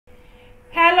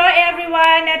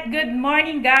and good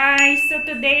morning guys. So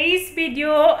today's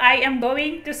video I am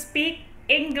going to speak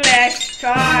English.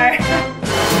 Char.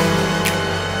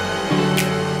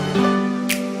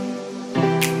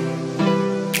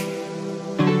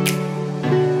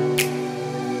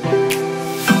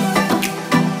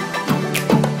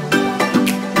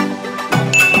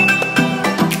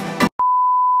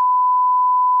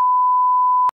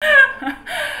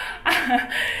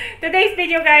 Today's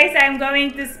video guys, I'm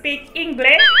going to speak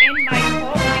English in my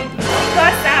whole video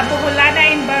because Buholana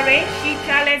in Bahrain, she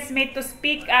challenged me to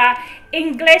speak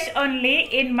English only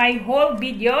in my whole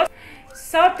video.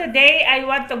 So today I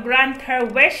want to grant her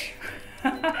wish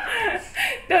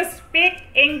to speak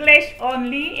English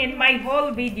only in my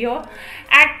whole video.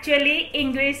 Actually,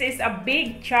 English is a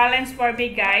big challenge for me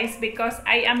guys because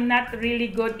I am not really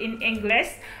good in English.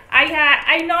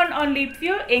 I know only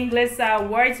few English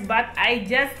words, but I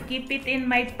just keep it in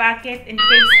my pocket in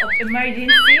case of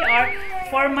emergency or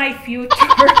for my future.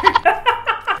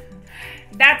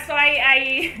 That's why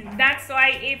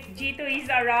if G2 is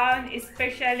around,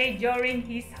 especially during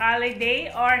his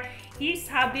holiday or he's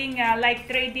having like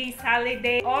 3 days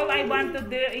holiday, all I want to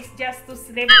do is just to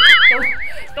sleep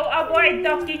to avoid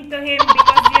talking to him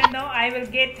because you know I will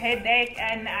get headache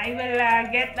and I will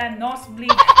get a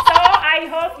nosebleed. So I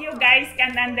hope you guys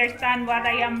can understand what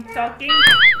I am talking.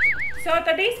 So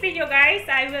today's video guys,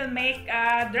 I will make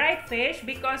dried fish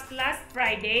because last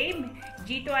Friday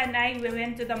G2 and I we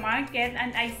went to the market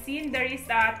and I seen there is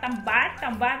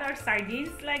tamban or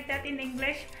sardines like that in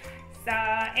English. So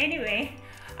anyway,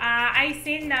 I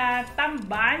seen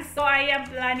tamban, so I am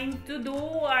planning to do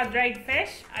dried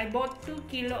fish. I bought 2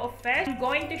 kilos of fish. I'm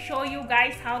going to show you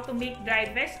guys how to make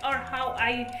dried fish or how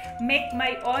I make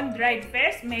my own dried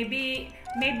fish. Maybe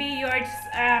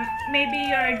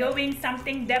you're doing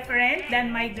something different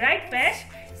than my dried fish.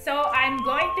 So I'm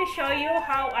going to show you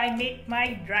how I make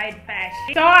my dried fish.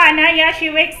 So Anaya,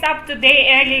 she wakes up today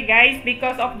early guys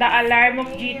because of the alarm of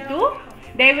G2.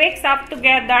 They wakes up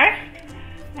together.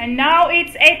 And now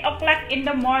it's 8 o'clock in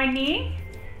the morning.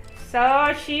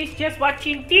 So she's just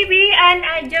watching TV and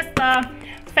I just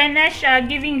finished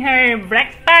giving her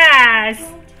breakfast.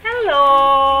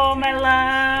 Hello, my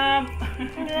love.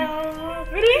 Hello.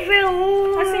 Really?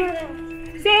 Hello.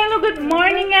 Say hello, good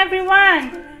morning,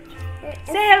 everyone.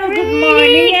 Say hello, good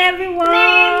morning, everyone.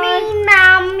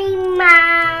 Mommy.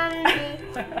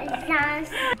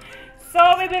 So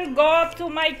we will go to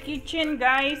my kitchen,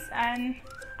 guys, and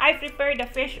I prepared the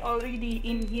fish already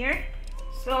in here.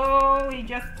 So we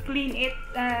just clean it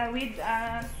with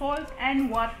salt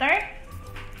and water.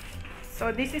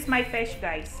 So this is my fish,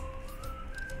 guys.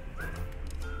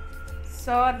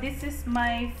 So this is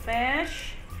my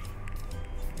fish.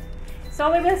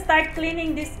 So we will start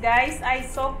cleaning this guys. I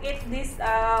soak it this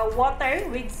water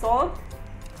with salt.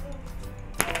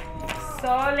 So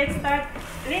let's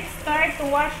start to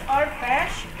wash our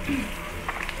fish.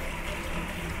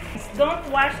 Don't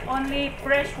wash only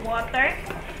fresh water.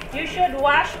 You should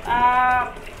wash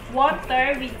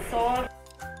water with salt.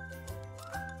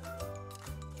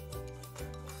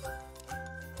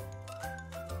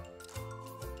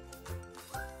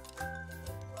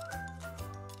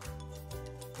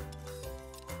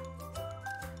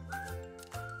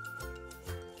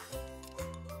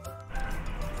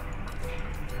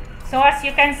 So as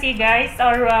you can see guys,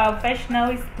 our fish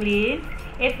now is clean.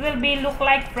 It will look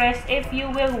like fresh if you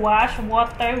will wash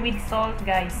water with salt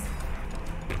guys.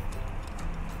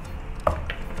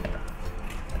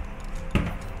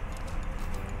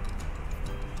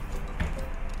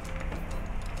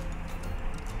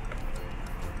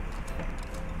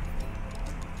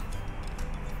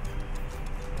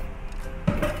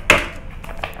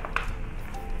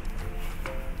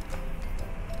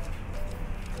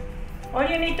 All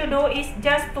you need to do is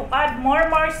just to add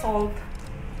more salt.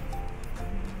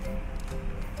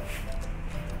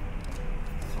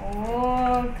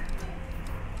 Salt.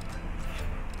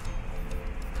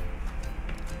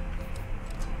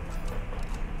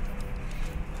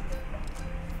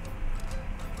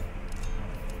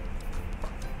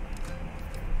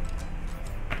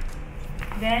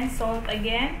 Then salt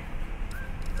again.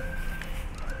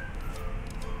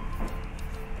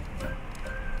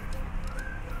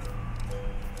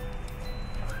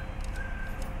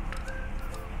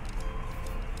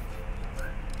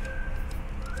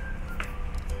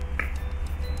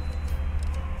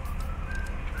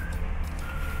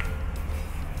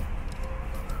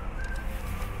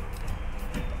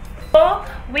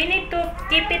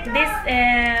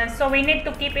 So we need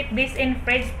to keep it this in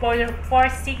fridge for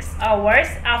 6 hours.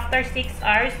 After 6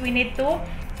 hours, we need to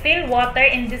fill water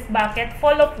in this bucket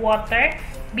full of water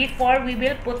before we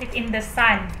will put it in the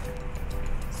sun.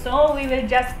 So we will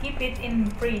just keep it in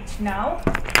fridge now.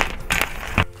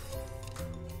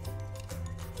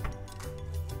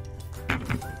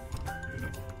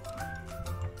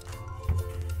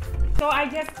 So I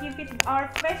just keep it our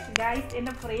fish, guys, in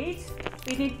the fridge.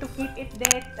 We need to keep it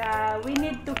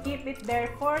there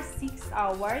for 6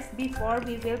 hours before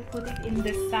we will put it in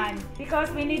the sun,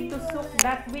 because we need to soak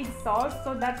that with salt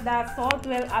so that the salt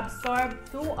will absorb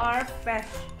to our fish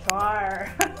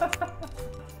jar.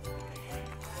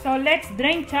 So let's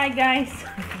drink chai, guys.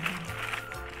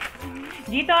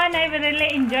 Gito and I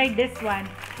really enjoyed this one,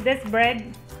 this bread.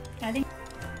 I think.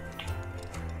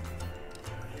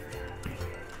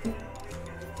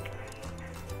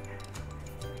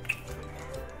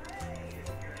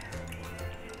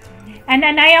 And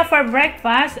Anaya for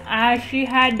breakfast, she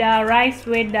had rice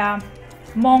with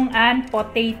mung and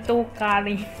potato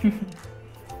curry.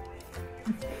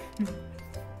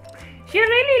 She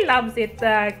really loves it,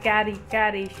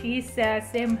 curry. She's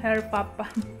same her papa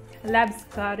loves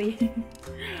curry.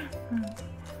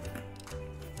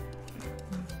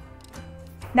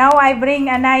 Now I bring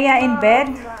Anaya in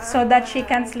bed so that she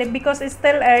can sleep because it's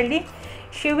still early.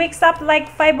 She wakes up like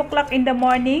 5 o'clock in the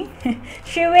morning.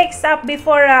 She wakes up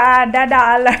before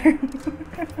Dada alarm.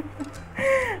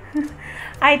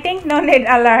 I think no need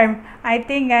alarm. I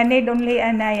think I need only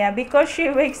Anaya because she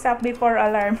wakes up before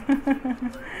alarm.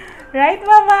 Right,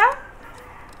 Mama?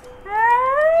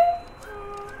 Hi.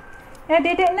 Yeah,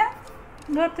 did it now?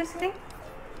 Go to sleep.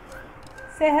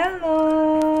 Say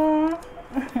hello.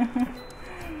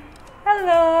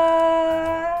 Hello.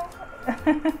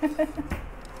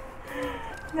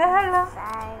 Hello.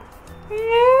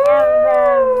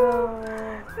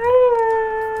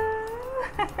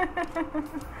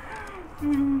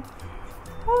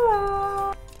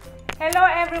 Hello. Hello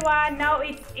everyone. Now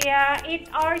it's 8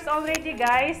 hours already,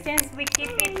 guys, since we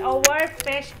keep it our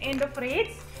fish in the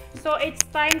fridge. So it's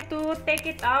time to take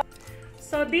it out.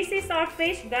 So this is our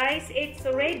fish, guys. It's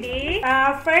ready.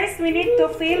 First we need to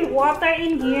fill water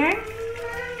in here.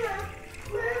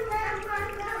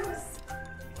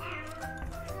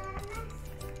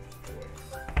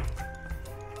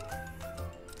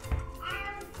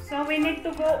 So we need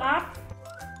to go up.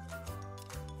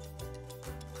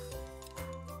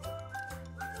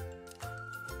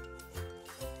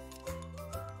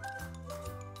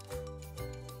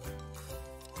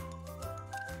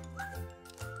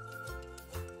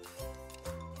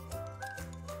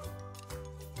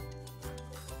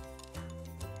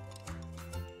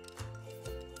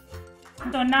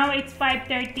 So now it's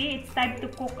 5:30. It's time to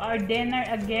cook our dinner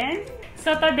again.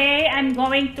 So today I'm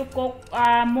going to cook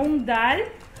mung dal.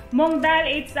 Mung dal,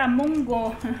 it's a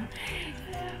munggo.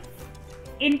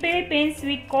 In Philippines,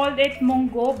 we call it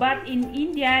munggo, but in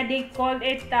India, they call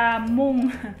it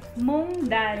mung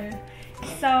dal.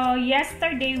 So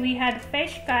yesterday we had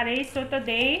fish curry. So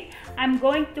today I'm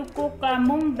going to cook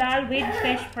mung dal with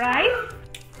fish fry.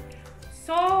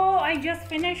 So I just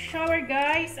finished shower,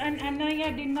 guys, and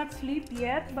Anaya did not sleep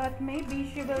yet, but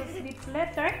maybe she will sleep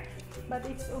later. But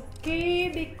it's okay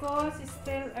because it's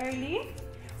still early.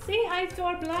 Say hi to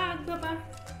our vlog, Baba.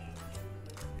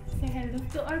 Say hello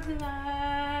to our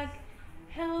vlog.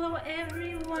 Hello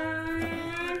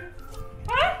everyone.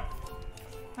 What?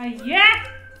 Yeah.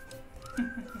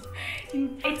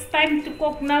 It's time to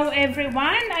cook now,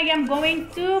 everyone. I am going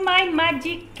to my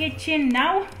magic kitchen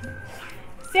now.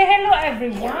 Say hello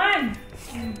everyone.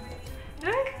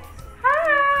 Hi.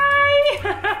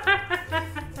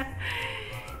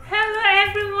 Hello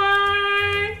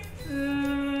everyone.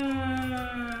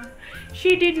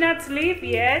 She did not sleep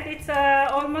yet. It's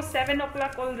almost 7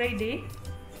 o'clock already.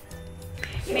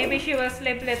 Maybe she will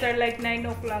sleep later, like 9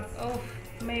 o'clock. Oh,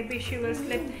 maybe she will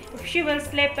sleep. If she will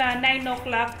sleep 9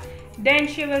 o'clock, then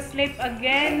she will sleep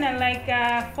again like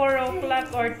 4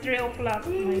 o'clock or 3 o'clock.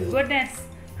 My goodness.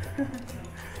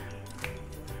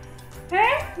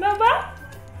 Hey, Baba?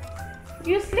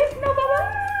 You sleep now, Baba?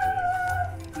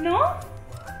 No?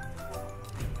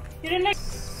 You don't like.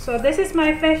 So this is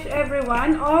my fish,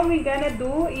 everyone. All we gonna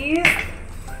do is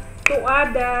to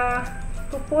add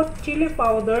to put chili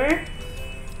powder,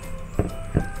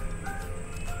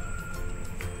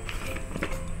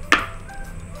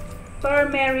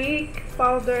 turmeric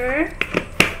powder,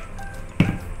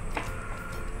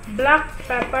 black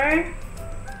pepper,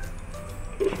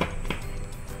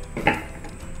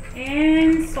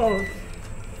 and salt.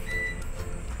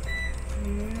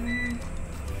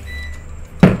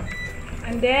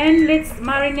 And then let's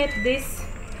marinate this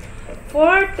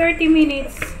for 30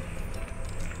 minutes.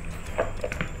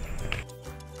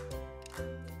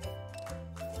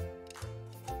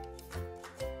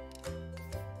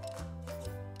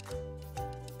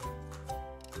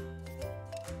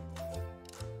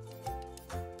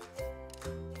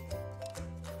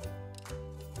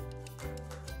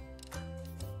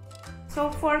 So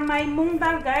for my mung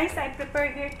dal, guys, I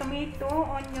prepare here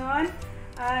tomato, onion,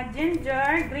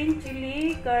 ginger, green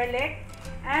chili, garlic,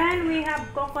 and we have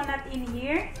coconut in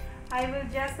here. I will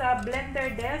just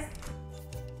blender this.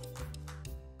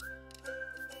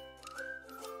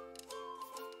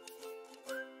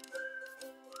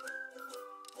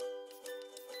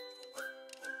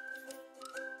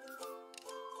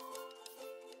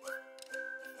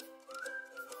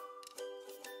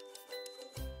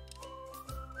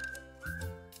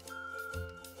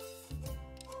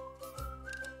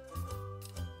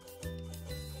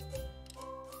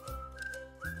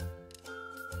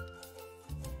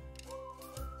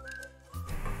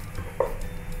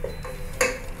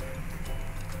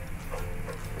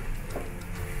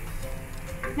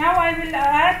 Now I will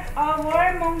add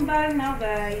our mung dal now,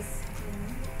 guys.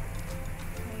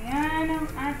 Ayan ang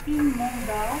ating mung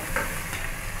dal.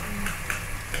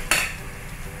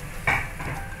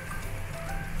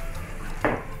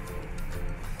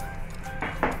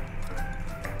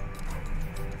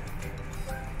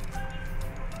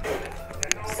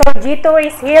 So Jito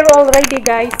is here already,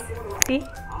 guys. See?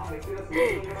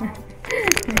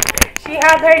 She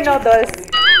had her noodles.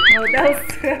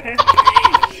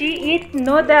 She eat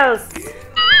noodles.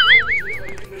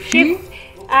 She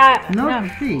no.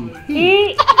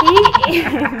 He I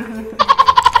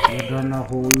don't know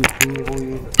who you.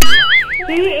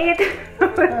 He ate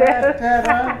noodles.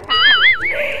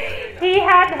 He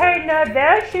had her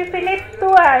noodles. She finished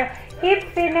he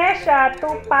finished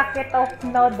 2 packets of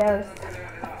noodles.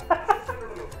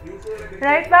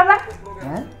 Right, Baba?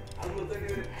 Huh?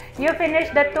 You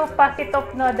finished the 2 packets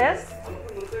of noodles?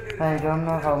 I don't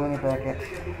know how many packets.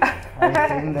 I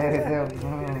think there is a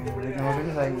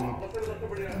noodles I eat.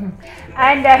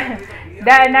 And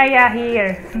the Anaya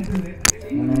here.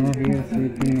 Anaya here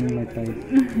sleeping in my thighs.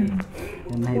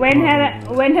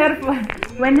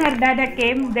 When her dada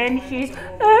came, then she's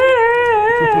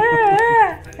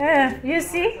you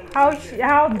see how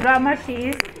drama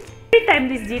she is. Every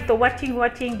time this Jito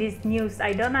watching this news,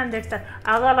 I don't understand.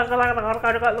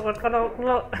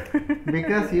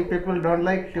 Because you people don't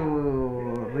like to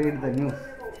read the news.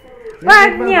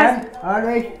 What news?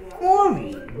 Always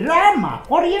movie, drama,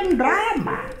 Korean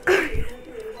drama.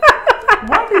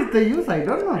 What is the use? I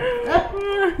don't know.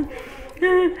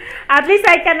 At least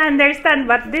I can understand,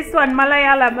 but this one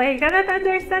Malayalam, I cannot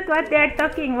understand what they are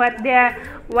talking, what they are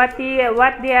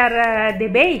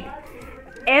debate.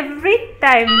 Every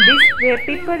time this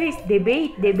people is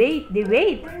debate.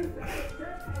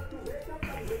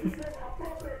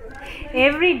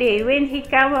 Every day when he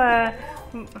come,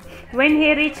 when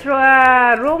he reach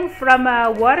room from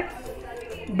work,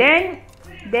 then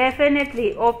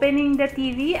definitely opening the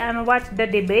TV and watch the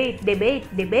debate.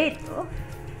 Oh.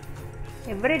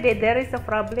 Every day there is a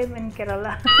problem in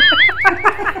Kerala.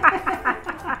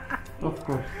 Of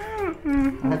course.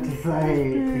 That is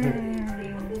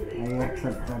I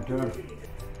accept that.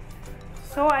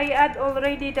 So I add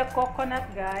already the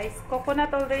coconut, guys.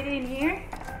 Coconut already in here.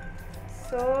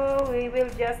 So we will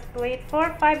just wait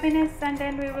for 5 minutes and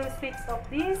then we will switch off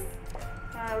this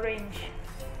range.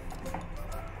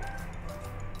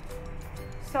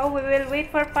 So we will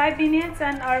wait for 5 minutes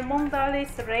and our mung dal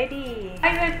is ready.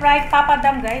 I will fry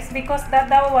papadam, guys, because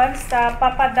Dada wants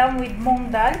papadam with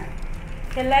mung dal.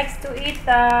 He likes to eat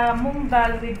mung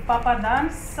dal with papadam.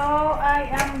 So I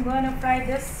am gonna fry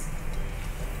this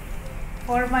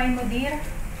for my mudir.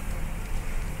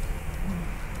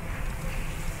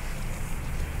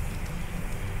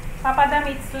 Papadam,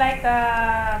 it's like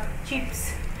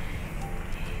chips.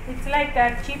 It's like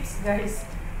chips, guys.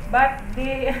 But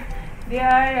they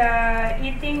are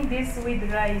eating this with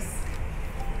rice.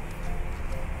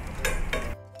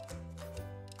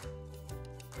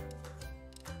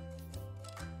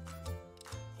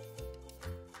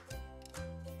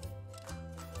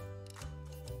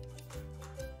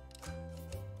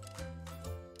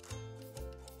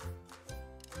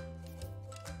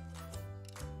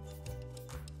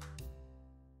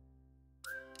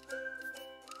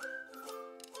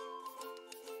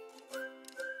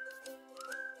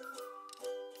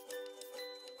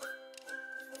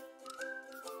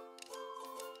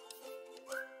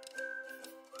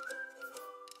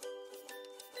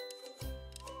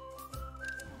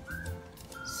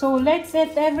 So let's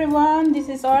eat, everyone. This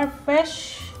is our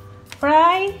fresh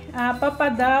fry,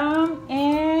 papadam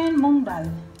and mung dal.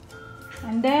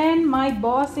 And then my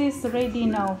boss is ready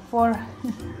now for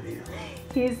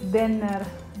his dinner.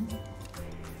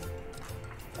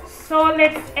 So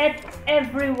let's eat,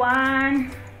 everyone.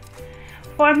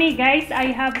 For me, guys, I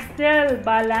have still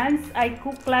balance. I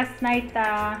cooked last night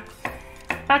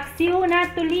paksiw na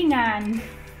tulingan.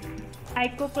 I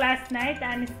cooked last night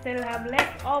and still have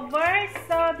leftovers,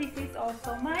 so this is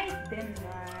also my dinner.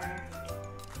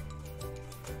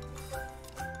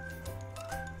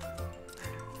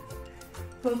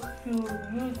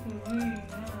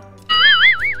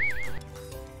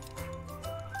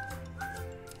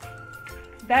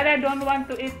 Dada don't want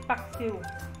to eat paksiw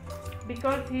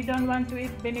because he don't want to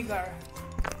eat vinegar.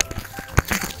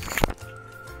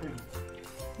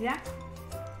 Yeah?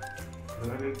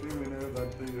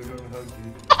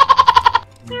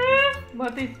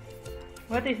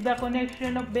 What is the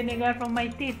connection of vinegar from my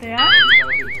teeth? Yeah?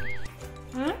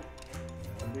 Huh?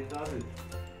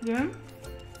 Yeah?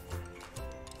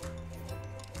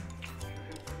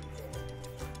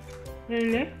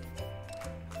 Really?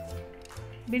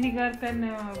 Vinegar can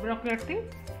block your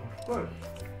teeth? Of course.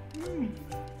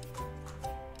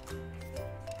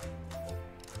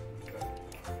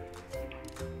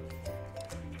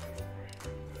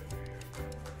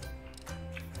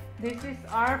 This is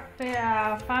our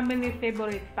family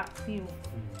favorite paksiw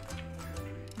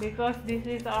because this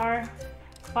is our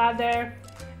father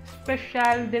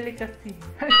special delicacy.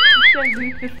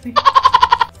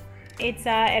 It's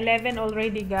 11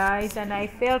 already, guys, and I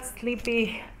felt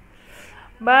sleepy,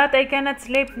 but I cannot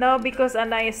sleep now because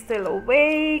Anna is still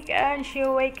awake and she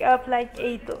wake up like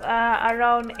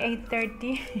around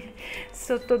 8:30.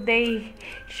 So today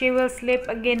she will sleep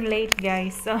again late,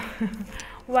 guys. So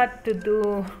what to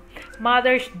do?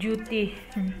 Mother's duty.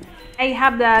 I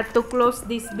have to close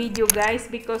this video, guys,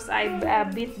 because I'm a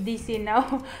bit dizzy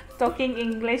now. Talking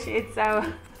English, it's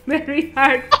very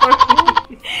hard for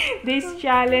me. This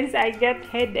challenge, I get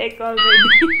headache already.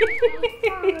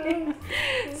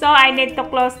 So I need to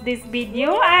close this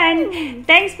video, and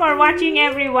thanks for watching,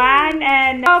 everyone.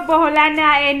 And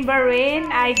Boholana and Barin,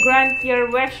 I grant your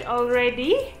wish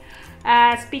already.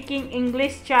 Speaking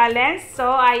English challenge,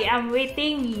 so I am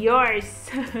waiting yours.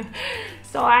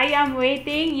 So I am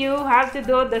waiting, you have to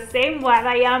do the same what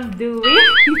I am doing.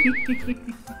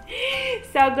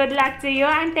 So good luck to you,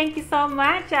 and thank you so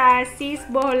much, sis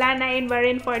Boholana and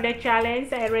Barin, for the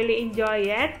challenge. I really enjoy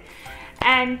it,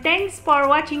 and thanks for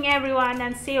watching, everyone,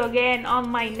 and see you again on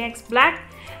my next vlog.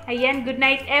 Ayan, good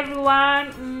night,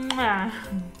 everyone. Mwah.